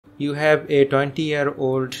You have a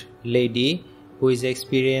 20-year-old lady who is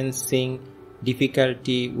experiencing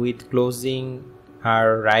difficulty with closing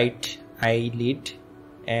her right eyelid,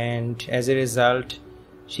 and as a result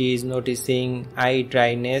she is noticing eye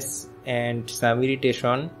dryness and some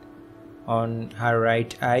irritation on her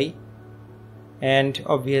right eye, and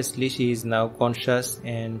obviously she is now conscious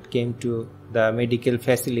and came to the medical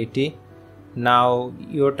facility. Now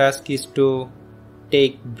your task is to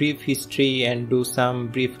take brief history and do some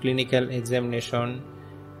brief clinical examination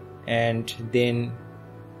and then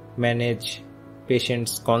manage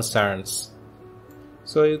patient's concerns.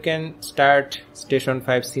 So you can start station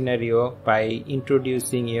 5 scenario by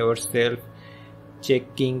introducing yourself,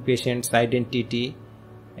 checking patient's identity,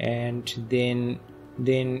 and then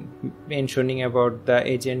mentioning about the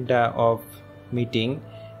agenda of meeting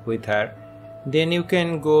with her. Then you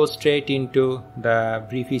can go straight into the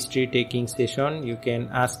brief history taking session. You can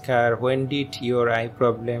ask her, when did your eye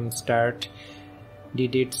problem start?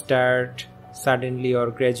 Did it start suddenly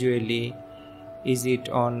or gradually? Is it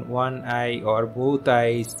on one eye or both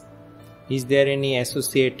eyes? Is there any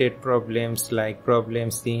associated problems like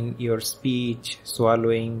problems in your speech,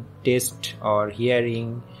 swallowing, taste or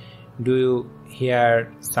hearing? Do you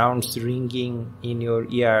hear sounds ringing in your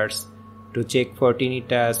ears? To check for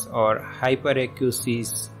tinnitus or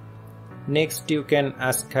hyperacusis. Next, you can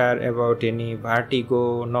ask her about any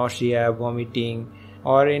vertigo, nausea, vomiting,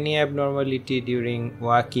 or any abnormality during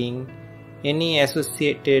walking, any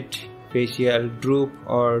associated facial droop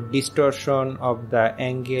or distortion of the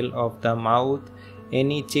angle of the mouth,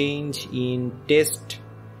 any change in taste.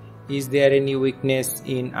 Is there any weakness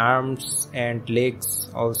in arms and legs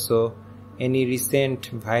also? Any recent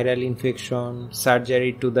viral infection,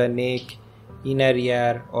 surgery to the neck, inner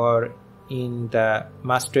ear or in the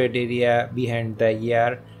mastoid area behind the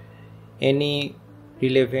ear, any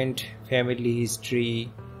relevant family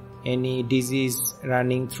history, any disease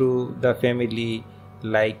running through the family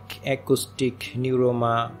like acoustic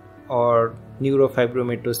neuroma or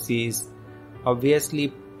neurofibromatosis. Obviously,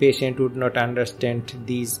 patient would not understand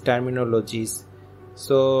these terminologies,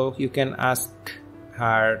 so you can ask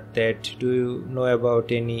her that, do you know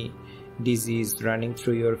about any disease running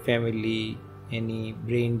through your family, any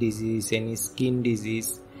brain disease, any skin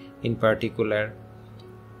disease in particular?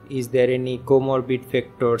 Is there any comorbid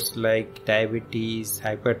factors like diabetes,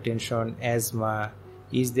 hypertension, asthma?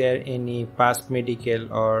 Is there any past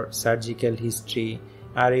medical or surgical history?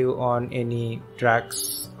 Are you on any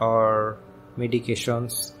drugs or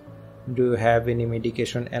medications? Do you have any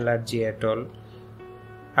medication allergy at all?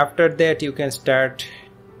 After that, you can start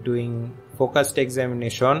doing focused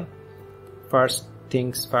examination. First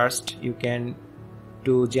things first, you can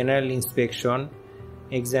do general inspection,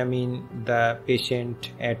 examine the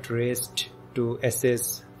patient at rest to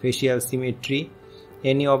assess facial symmetry,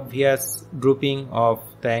 any obvious drooping of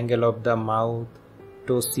the angle of the mouth,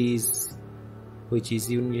 ptosis, which is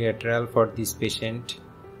unilateral for this patient.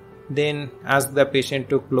 Then ask the patient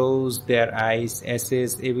to close their eyes,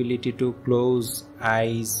 assess ability to close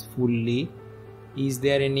eyes fully. Is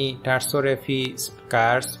there any tarsorrhaphy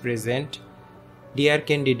scars present? Dear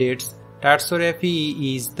candidates,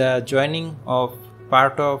 tarsorrhaphy is the joining of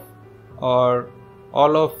part of or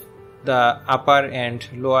all of the upper and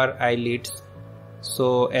lower eyelids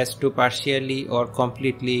so as to partially or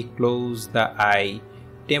completely close the eye.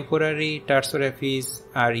 Temporary tarsorrhaphies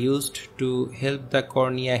are used to help the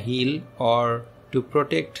cornea heal or to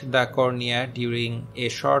protect the cornea during a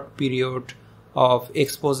short period of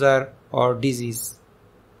exposure or disease.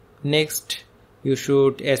 Next, you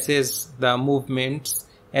should assess the movements,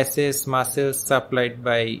 assess muscles supplied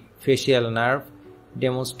by facial nerve,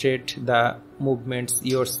 demonstrate the movements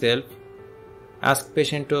yourself. Ask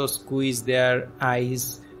patient to squeeze their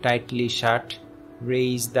eyes tightly shut,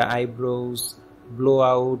 raise the eyebrows, blow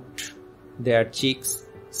out their cheeks,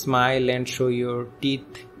 smile and show your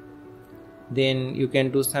teeth. Then you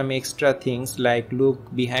can do some extra things like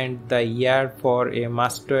look behind the ear for a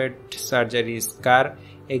mastoid surgery scar,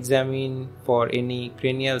 examine for any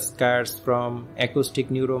cranial scars from acoustic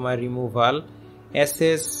neuroma removal,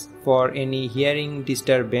 assess for any hearing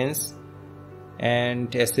disturbance,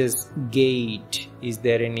 and assess gait. Is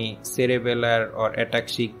there any cerebellar or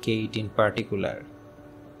ataxic gait in particular?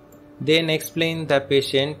 Then explain the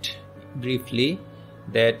patient briefly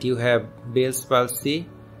that you have Bell's palsy.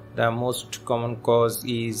 The most common cause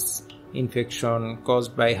is infection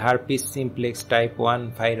caused by herpes simplex type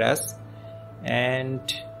 1 virus, and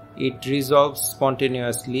it resolves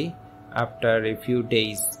spontaneously after a few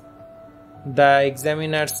days. The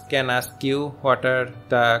examiners can ask you what are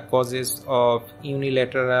the causes of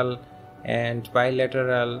unilateral and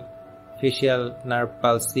bilateral facial nerve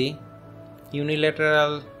palsy.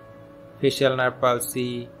 Unilateral facial nerve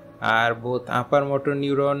palsy are both upper motor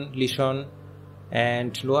neuron lesion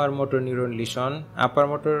and lower motor neuron lesion. Upper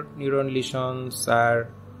motor neuron lesions are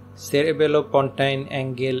cerebellopontine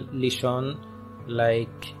angle lesion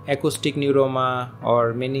like acoustic neuroma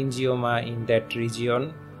or meningioma in that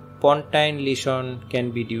region. Pontine lesion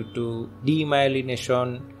can be due to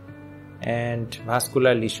demyelination and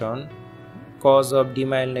vascular lesion. Cause of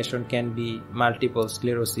demyelination can be multiple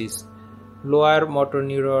sclerosis. Lower motor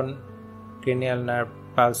neuron cranial nerve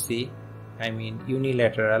palsy,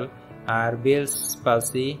 unilateral, are Bell's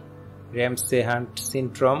palsy, Ramsay-Hunt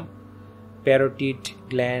syndrome, parotid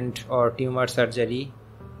gland or tumor surgery,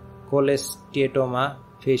 cholesteatoma,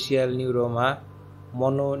 facial neuroma,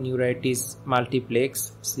 mononeuritis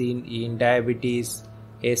multiplex seen in diabetes,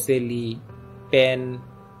 SLE, PAN,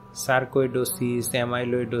 sarcoidosis,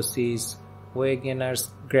 amyloidosis,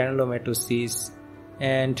 Wegener's granulomatosis,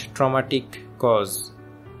 and traumatic cause.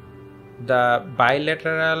 The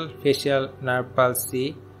bilateral facial nerve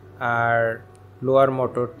palsy are lower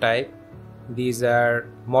motor type. These are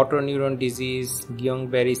motor neuron disease,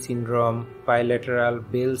 Guillain-Barré syndrome, bilateral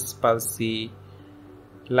Bell's palsy,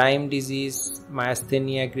 Lyme disease,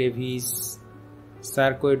 myasthenia gravis,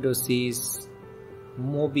 sarcoidosis,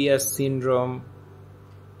 Mobius syndrome.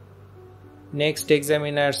 Next,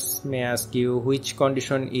 examiners may ask you which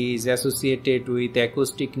condition is associated with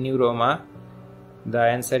acoustic neuroma. The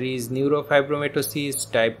answer is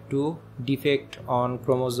neurofibromatosis type 2, defect on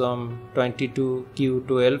chromosome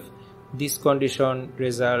 22q12. This condition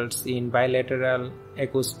results in bilateral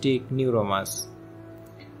acoustic neuromas.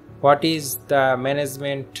 What is the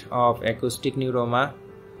management of acoustic neuroma?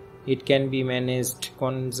 It can be managed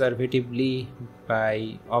conservatively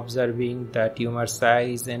by observing the tumor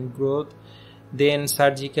size and growth. Then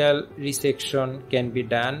surgical resection can be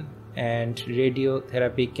done and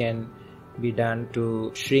radiotherapy can be done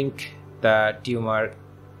to shrink the tumor.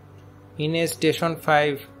 In a station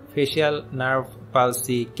 5 facial nerve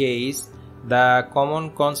palsy case, the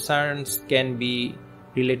common concerns can be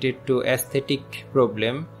related to aesthetic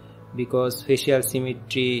problem because facial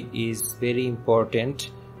symmetry is very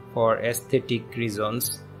important for aesthetic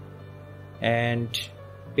reasons, and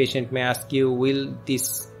patient may ask you, will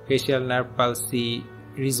this facial nerve palsy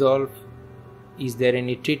resolve? Is there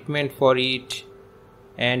any treatment for it?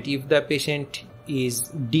 And if the patient is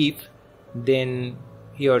deaf, then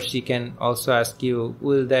he or she can also ask you,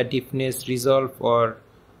 will the deafness resolve or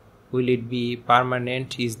will it be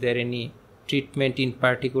permanent? Is there any treatment in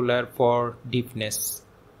particular for deafness?